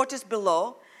into the waters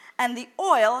below, and the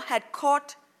oil had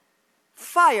caught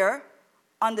fire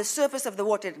on the surface of the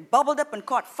water. It bubbled up and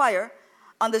caught fire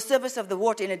on the surface of the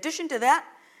water. In addition to that,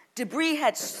 debris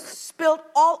had spilled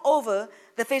all over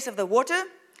the face of the water.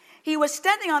 He was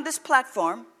standing on this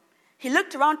platform. He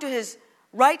looked around to his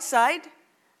right side,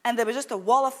 and there was just a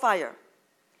wall of fire.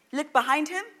 He looked behind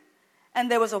him, and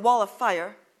there was a wall of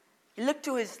fire. He looked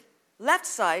to his left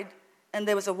side, and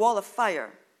there was a wall of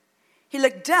fire. He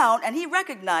looked down, and he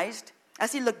recognized,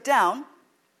 as he looked down,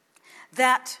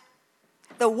 that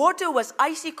the water was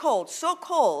icy cold, so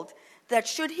cold that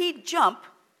should he jump,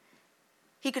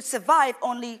 he could survive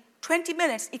only 20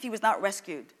 minutes if he was not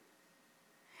rescued.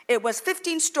 It was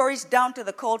 15 stories down to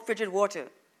the cold, frigid water.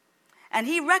 And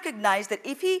he recognized that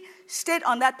if he stayed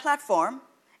on that platform,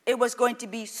 it was going to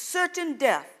be certain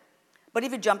death. But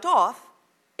if he jumped off,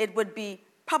 it would be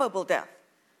probable death.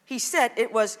 He said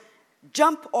it was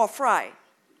jump or fry.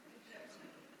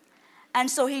 And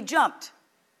so he jumped.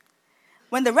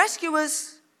 When the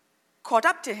rescuers caught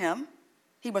up to him,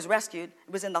 he was rescued,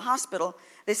 he was in the hospital.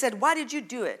 They said, why did you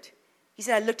do it? He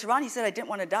said, I looked around, he said, I didn't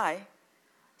want to die.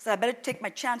 So I better take my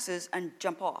chances and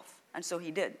jump off. And so he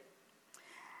did.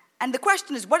 And the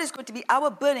question is, what is going to be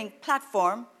our burning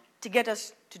platform to get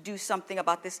us to do something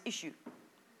about this issue?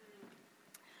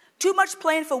 Too much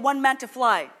plane for one man to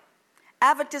fly.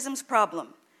 Adventism's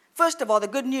problem. First of all, the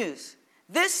good news.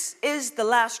 This is the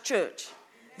last church.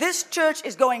 This church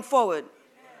is going forward.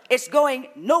 It's going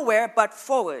nowhere but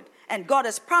forward. And God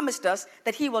has promised us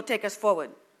that he will take us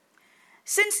forward.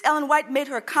 Since Ellen White made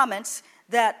her comments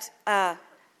that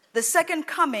the second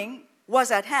coming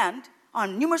was at hand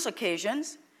on numerous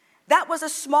occasions, that was a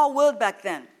small world back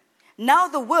then. Now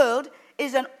the world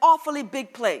is an awfully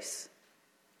big place.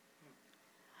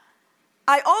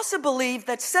 I also believe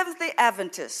that Seventh-day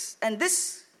Adventists, and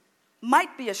this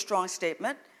might be a strong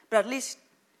statement, but at least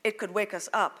it could wake us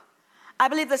up. I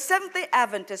believe that Seventh-day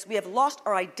Adventists, we have lost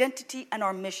our identity and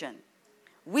our mission.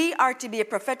 We are to be a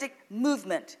prophetic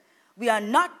movement. We are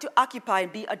not to occupy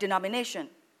and be a denomination.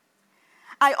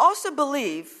 I also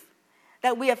believe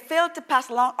that we have failed to pass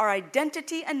along our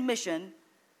identity and mission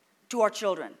to our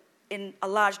children in a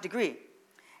large degree.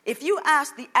 If you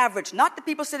ask the average, not the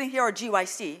people sitting here or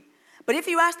GYC, but if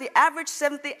you ask the average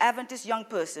Seventh-day Adventist young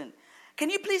person, can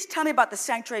you please tell me about the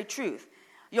sanctuary truth?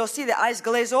 You'll see the eyes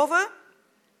glaze over,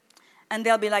 and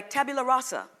they'll be like tabula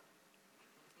rasa.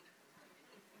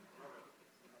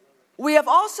 We have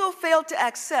also failed to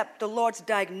accept the Lord's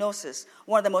diagnosis.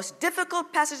 One of the most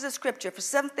difficult passages of Scripture for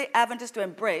Seventh-day Adventists to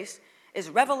embrace is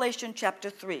Revelation chapter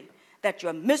 3, that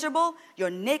you're miserable,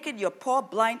 you're naked, you're poor,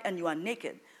 blind, and you are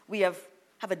naked. We have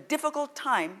a difficult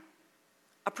time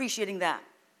appreciating that.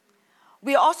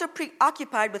 We are also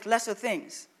preoccupied with lesser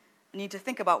things. We need to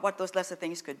think about what those lesser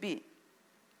things could be.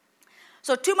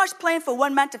 So too much plane for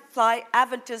one man to fly,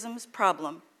 Adventism's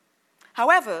problem.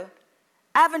 However,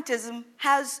 Adventism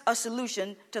has a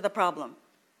solution to the problem.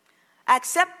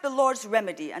 Accept the Lord's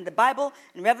remedy. And the Bible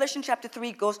in Revelation chapter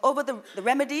 3 goes over the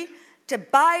remedy to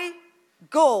buy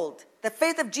gold, the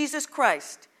faith of Jesus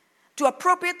Christ, to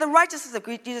appropriate the righteousness of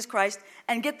Jesus Christ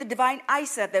and get the divine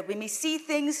eyesight that we may see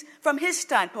things from his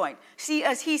standpoint, see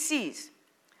as he sees.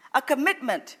 A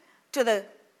commitment to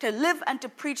live and to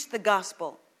preach the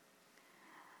gospel.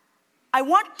 I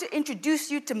want to introduce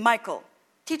you to Michael,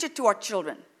 teacher to our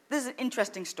children. This is an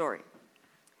interesting story.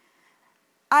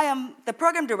 I am the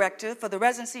program director for the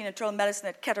residency in internal medicine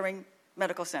at Kettering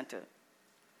Medical Center.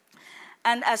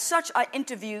 And as such, I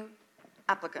interview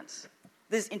applicants.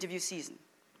 This is interview season.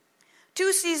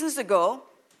 2 seasons ago,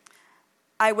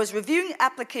 I was reviewing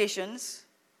applications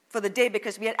for the day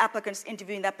because we had applicants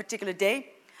interviewing that particular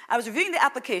day. I was reviewing the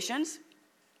applications,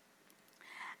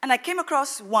 and I came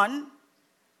across one,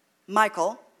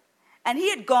 Michael, and he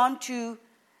had gone to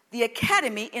the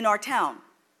academy in our town.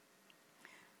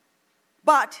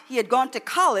 But he had gone to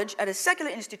college at a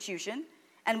secular institution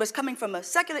and was coming from a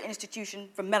secular institution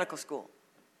from medical school.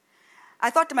 I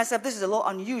thought to myself, this is a little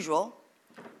unusual.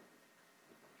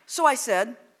 So I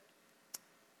said,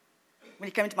 when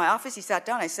he came into my office, he sat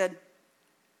down, I said,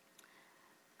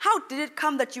 how did it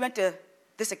come that you went to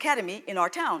this academy in our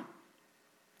town?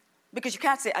 Because you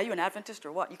can't say, are you an Adventist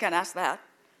or what? You can't ask that.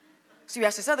 So you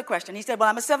asked this other question. He said, well,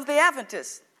 I'm a Seventh-day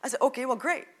Adventist. I said, okay, well,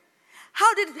 great.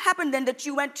 How did it happen then that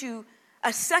you went to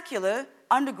a secular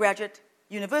undergraduate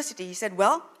university? He said,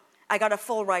 well, I got a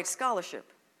full ride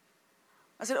scholarship.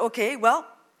 I said, okay, well,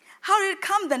 how did it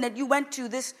come then that you went to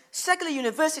this secular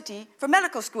university for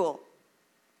medical school?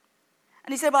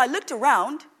 And he said, well, I looked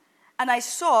around and I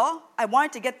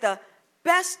wanted to get the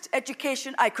best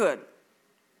education I could.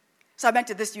 So I went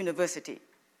to this university.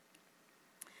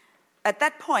 At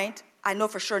that point, I know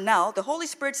for sure now, the Holy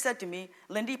Spirit said to me,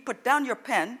 Lyndi, put down your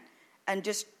pen and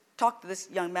just talk to this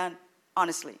young man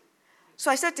honestly. So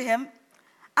I said to him,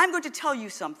 I'm going to tell you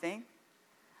something.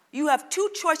 You have 2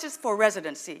 choices for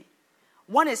residency.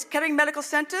 One is Kettering Medical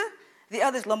Center, the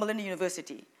other is Loma Linda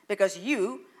University, because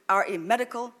you are a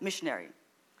medical missionary.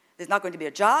 There's not going to be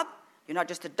a job. You're not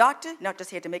just a doctor. You're not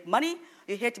just here to make money.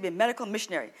 You're here to be a medical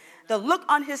missionary. The look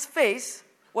on his face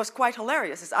was quite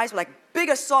hilarious. His eyes were like big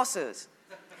as saucers.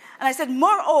 And I said,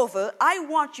 moreover, I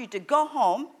want you to go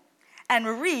home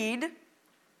and read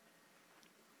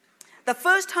the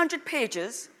first 100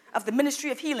 pages of the Ministry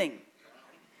of Healing.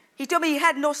 He told me he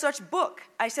had no such book.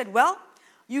 I said, well,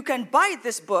 you can buy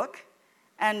this book,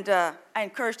 and I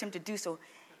encouraged him to do so.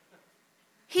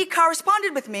 He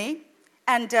corresponded with me,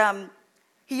 and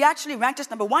he actually ranked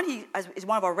us number 1. He is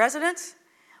one of our residents.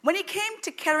 When he came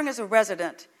to Kettering as a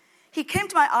resident, he came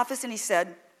to my office and he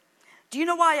said, do you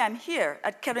know why I'm here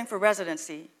at Kettering for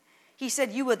residency? He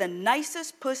said, you were the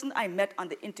nicest person I met on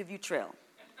the interview trail.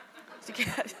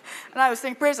 And I was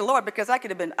saying, praise the Lord, because I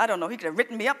could have been, I don't know, he could have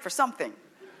written me up for something.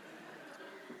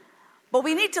 But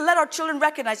we need to let our children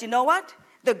recognize, you know what?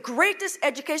 The greatest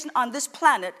education on this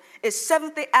planet is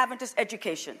Seventh-day Adventist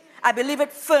education. I believe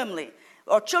it firmly.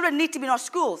 Our children need to be in our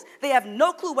schools. They have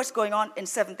no clue what's going on in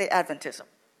Seventh-day Adventism.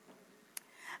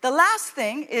 The last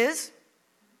thing is,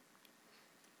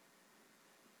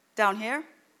 down here,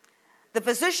 the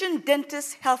physician,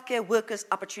 dentist, healthcare workers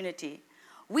opportunity.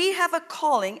 We have a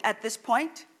calling at this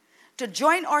point to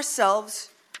join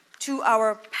ourselves to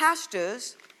our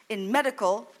pastors in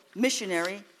medical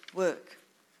missionary work.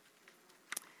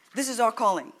 This is our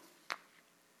calling.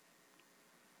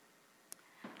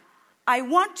 I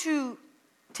want to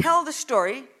tell the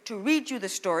story, to read you the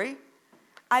story,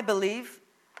 I believe,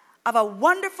 of a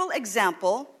wonderful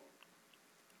example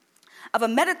of a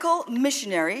medical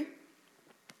missionary,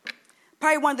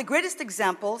 probably one of the greatest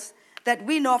examples that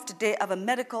we know of today of a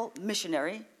medical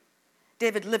missionary,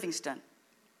 David Livingstone.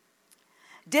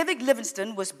 David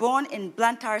Livingstone was born in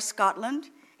Blantyre, Scotland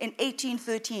in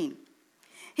 1813.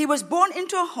 He was born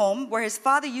into a home where his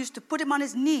father used to put him on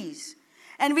his knees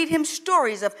and read him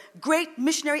stories of great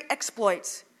missionary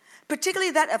exploits,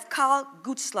 particularly that of Karl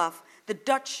Gutzlaff, the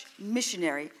Dutch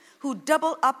missionary, who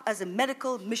doubled up as a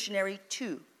medical missionary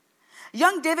too.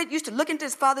 Young David used to look into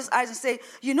his father's eyes and say,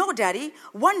 "You know, Daddy,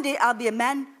 one day I'll be a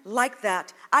man like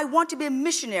that. I want to be a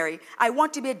missionary. I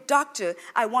want to be a doctor.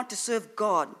 I want to serve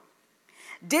God."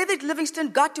 David Livingstone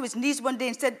got to his knees one day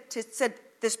and said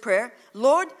this prayer,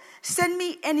 "Lord, send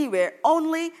me anywhere,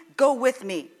 only go with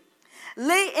me.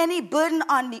 Lay any burden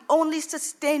on me, only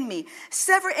sustain me.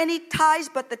 Sever any ties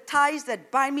but the ties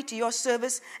that bind me to your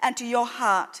service and to your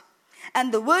heart."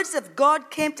 And the words of God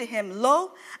came to him,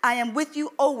 "Lo, I am with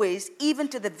you always, even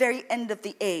to the very end of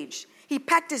the age." He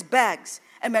packed his bags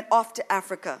and went off to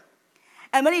Africa.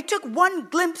 And when he took one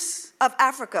glimpse of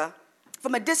Africa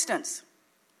from a distance,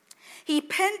 he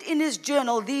penned in his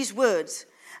journal these words,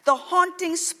 "The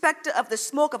haunting specter of the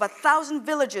smoke of 1,000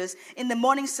 villages in the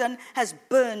morning sun has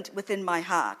burned within my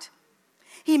heart."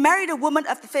 He married a woman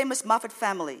of the famous Moffat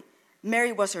family.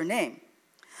 Mary was her name.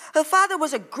 Her father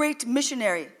was a great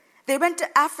missionary. They went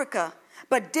to Africa,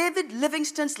 but David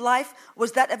Livingstone's life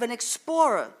was that of an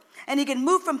explorer, and he could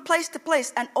move from place to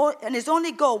place, and his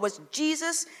only goal was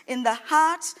Jesus in the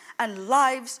hearts and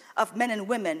lives of men and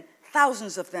women,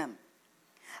 thousands of them.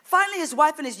 Finally, his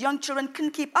wife and his young children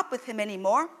couldn't keep up with him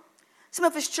anymore. Some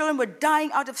of his children were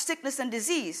dying out of sickness and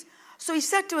disease. So he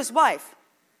said to his wife,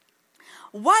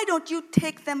 "Why don't you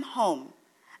take them home,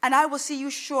 and I will see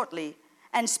you shortly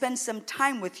and spend some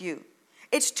time with you?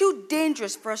 It's too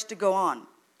dangerous for us to go on."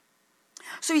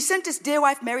 So he sent his dear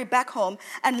wife Mary back home,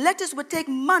 and letters would take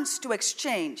months to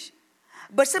exchange.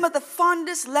 But some of the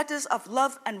fondest letters of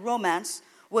love and romance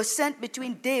were sent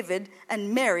between David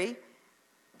and Mary.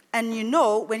 And you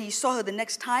know, when he saw her the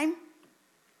next time,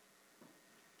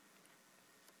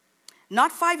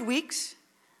 not 5 weeks,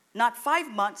 not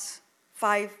 5 months,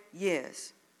 5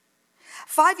 years.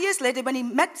 5 years later,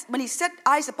 when he set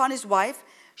eyes upon his wife,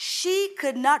 she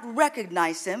could not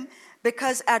recognize him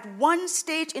because at one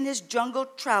stage in his jungle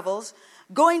travels,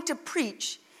 going to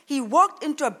preach, he walked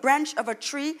into a branch of a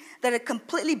tree that had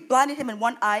completely blinded him in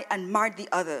one eye and marred the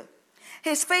other.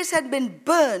 His face had been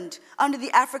burned under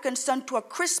the African sun to a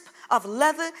crisp of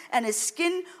leather, and his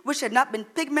skin, which had not been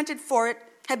pigmented for it,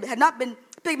 had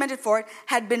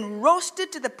been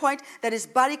roasted to the point that his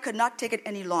body could not take it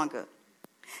any longer.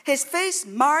 His face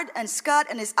marred and scarred,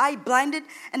 and his eye blinded,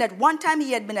 and at one time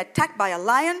he had been attacked by a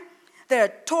lion that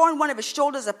had torn one of his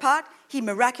shoulders apart. He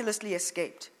miraculously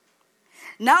escaped.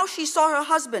 Now she saw her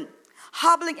husband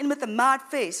hobbling in with a marred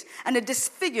face and a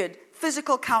disfigured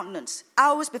physical countenance.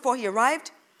 Hours before he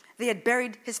arrived, they had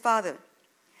buried his father.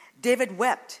 David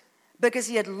wept because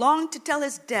he had longed to tell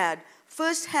his dad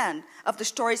firsthand of the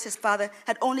stories his father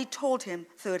had only told him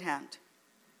thirdhand.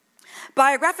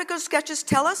 Biographical sketches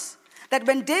tell us that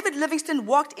when David Livingstone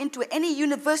walked into any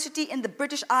university in the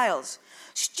British Isles,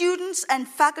 students and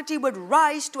faculty would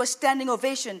rise to a standing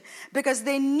ovation because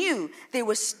they knew they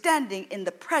were standing in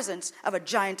the presence of a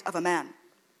giant of a man.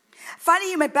 Finally,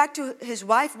 he went back to his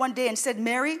wife one day and said,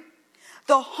 "Mary,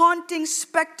 the haunting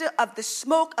specter of the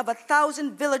smoke of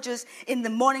 1,000 villages in the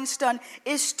morning sun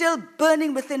is still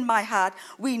burning within my heart.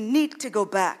 We need to go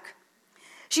back."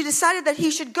 She decided that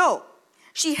he should go.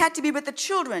 She had to be with the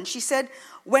children. She said,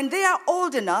 "When they are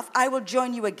old enough, I will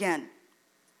join you again."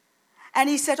 And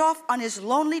he set off on his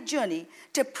lonely journey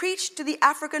to preach to the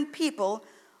African people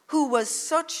who was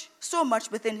so much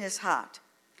within his heart.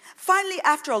 Finally,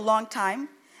 after a long time,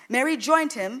 Mary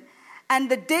joined him, and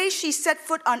the day she set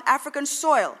foot on African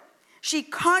soil, she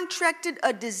contracted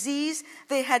a disease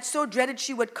they had so dreaded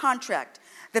she would contract.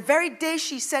 The very day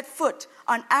she set foot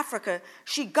on Africa,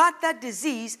 she got that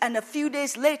disease, and a few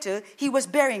days later, he was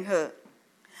burying her.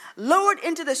 Lowered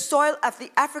into the soil of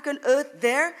the African earth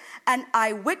there, an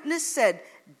eyewitness said,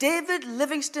 David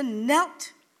Livingstone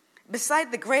knelt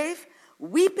beside the grave,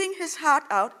 weeping his heart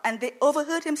out, and they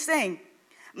overheard him saying,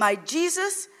 "My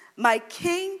Jesus, my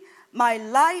King, my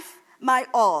life, my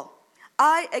all.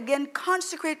 I again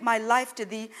consecrate my life to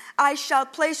thee. I shall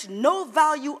place no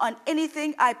value on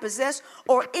anything I possess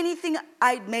or anything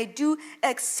I may do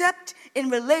except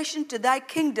in relation to thy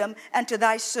kingdom and to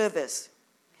thy service."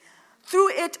 Through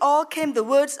it all came the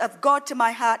words of God to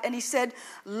my heart, and he said,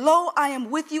 "Lo, I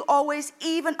am with you always,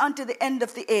 even unto the end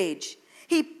of the age."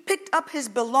 He picked up his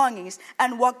belongings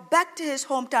and walked back to his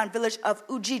hometown village of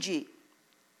Ujiji.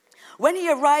 When he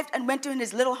arrived and went to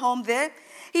his little home there,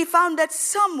 he found that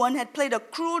someone had played a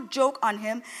cruel joke on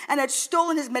him and had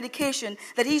stolen his medication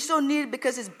that he so needed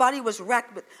because his body was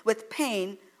racked with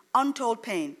pain, untold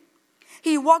pain.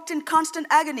 He walked in constant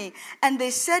agony, and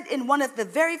they said in one of the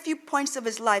very few points of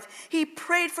his life, he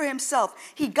prayed for himself.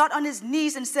 He got on his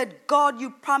knees and said, "God,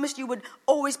 you promised you would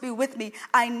always be with me.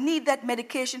 I need that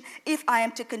medication if I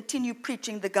am to continue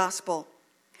preaching the gospel."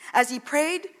 As he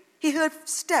prayed, he heard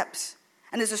steps,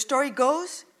 and as the story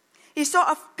goes, he saw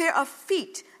a pair of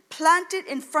feet planted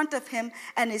in front of him,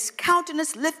 and his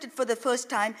countenance lifted for the first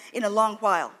time in a long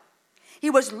while. He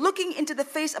was looking into the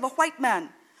face of a white man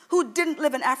who didn't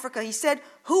live in Africa. He said,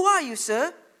 "Who are you,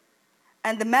 sir?"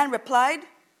 And the man replied,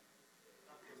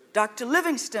 "Dr.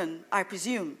 Livingston, I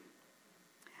presume."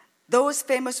 Those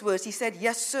famous words, he said,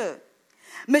 "Yes, sir.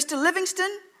 Mr.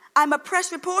 Livingston, I'm a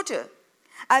press reporter.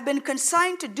 I've been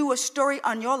consigned to do a story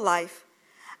on your life.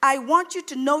 I want you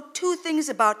to know 2 things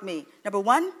about me. Number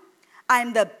 1,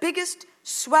 I'm the biggest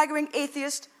swaggering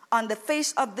atheist on the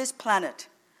face of this planet.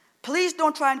 Please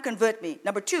don't try and convert me.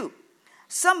 Number 2,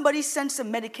 somebody sent some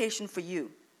medication for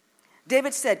you."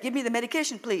 David said, "Give me the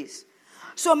medication, please."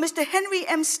 So Mr. Henry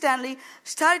M. Stanley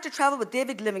started to travel with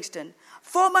David Livingstone.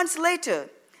 4 months later,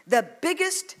 the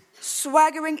biggest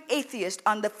swaggering atheist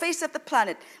on the face of the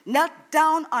planet knelt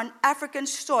down on African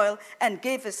soil and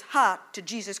gave his heart to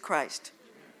Jesus Christ.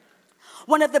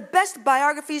 One of the best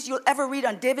biographies you'll ever read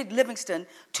on David Livingstone,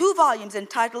 2 volumes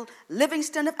entitled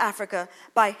Livingstone of Africa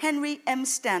by Henry M.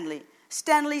 Stanley.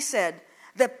 Stanley said,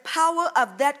 "The power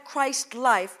of that Christ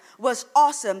life was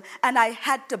awesome, and I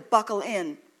had to buckle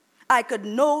in. I could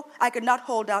not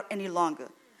hold out any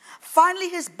longer." Finally,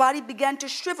 his body began to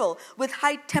shrivel with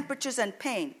high temperatures and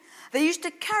pain. They used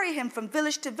to carry him from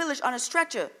village to village on a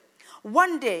stretcher.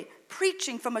 One day,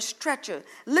 preaching from a stretcher,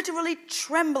 literally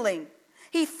trembling,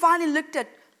 he finally looked at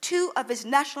 2 of his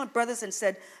national brothers and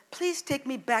said, "Please take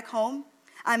me back home.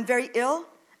 I'm very ill.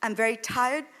 I'm very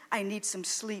tired. I need some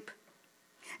sleep."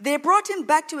 They brought him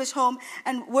back to his home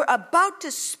and were about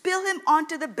to spill him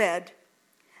onto the bed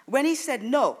when he said,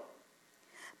 "No,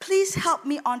 please help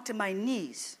me onto my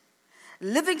knees."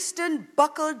 Livingstone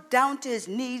buckled down to his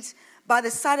knees by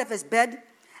the side of his bed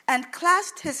and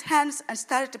clasped his hands and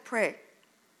started to pray.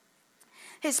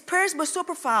 His prayers were so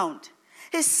profound,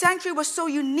 his sanctuary was so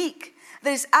unique that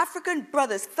his African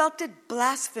brothers felt it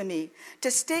blasphemy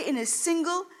to stay in a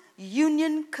single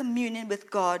union communion with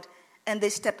God, and they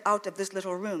stepped out of this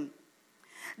little room.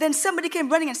 Then somebody came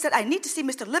running and said, "I need to see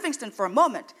Mr. Livingstone for a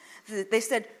moment." They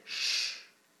said, "Shh,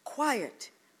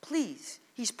 quiet, please,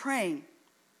 he's praying."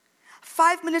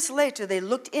 5 minutes later, they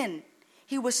looked in.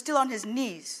 He was still on his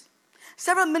knees.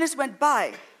 Several minutes went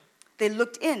by. They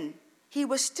looked in. He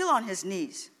was still on his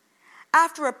knees.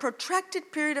 After a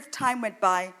protracted period of time went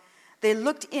by, they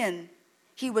looked in.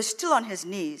 He was still on his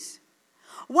knees.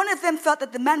 One of them felt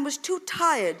that the man was too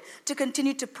tired to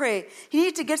continue to pray. He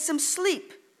needed to get some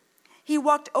sleep. He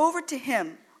walked over to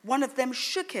him. One of them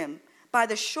shook him by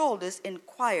the shoulders,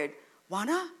 inquired,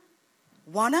 "Wana?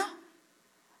 Wana?"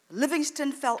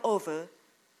 Livingstone fell over.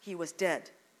 He was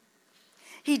dead.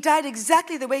 He died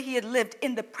exactly the way he had lived,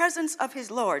 in the presence of his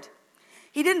Lord.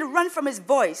 He didn't run from his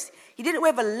voice. He didn't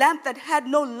wave a lamp that had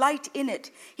no light in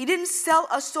it. He didn't sell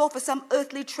a soul for some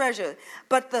earthly treasure.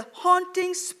 But the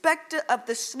haunting specter of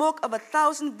the smoke of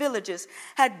 1,000 villages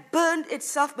had burned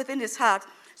itself within his heart,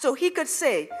 so he could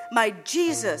say, "My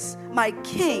Jesus, my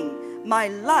King, my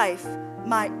life,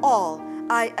 my all,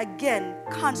 I again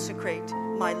consecrate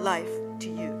my life to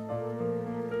you."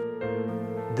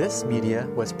 This media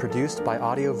was produced by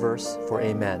Audioverse for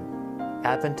Amen,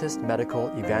 Adventist Medical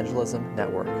Evangelism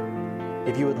Network.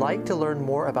 If you would like to learn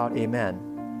more about Amen,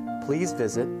 please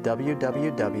visit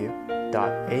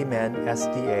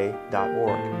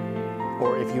www.amensda.org.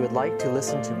 Or if you would like to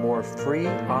listen to more free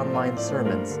online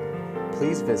sermons,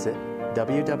 please visit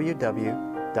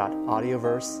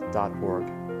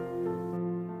www.audioverse.org.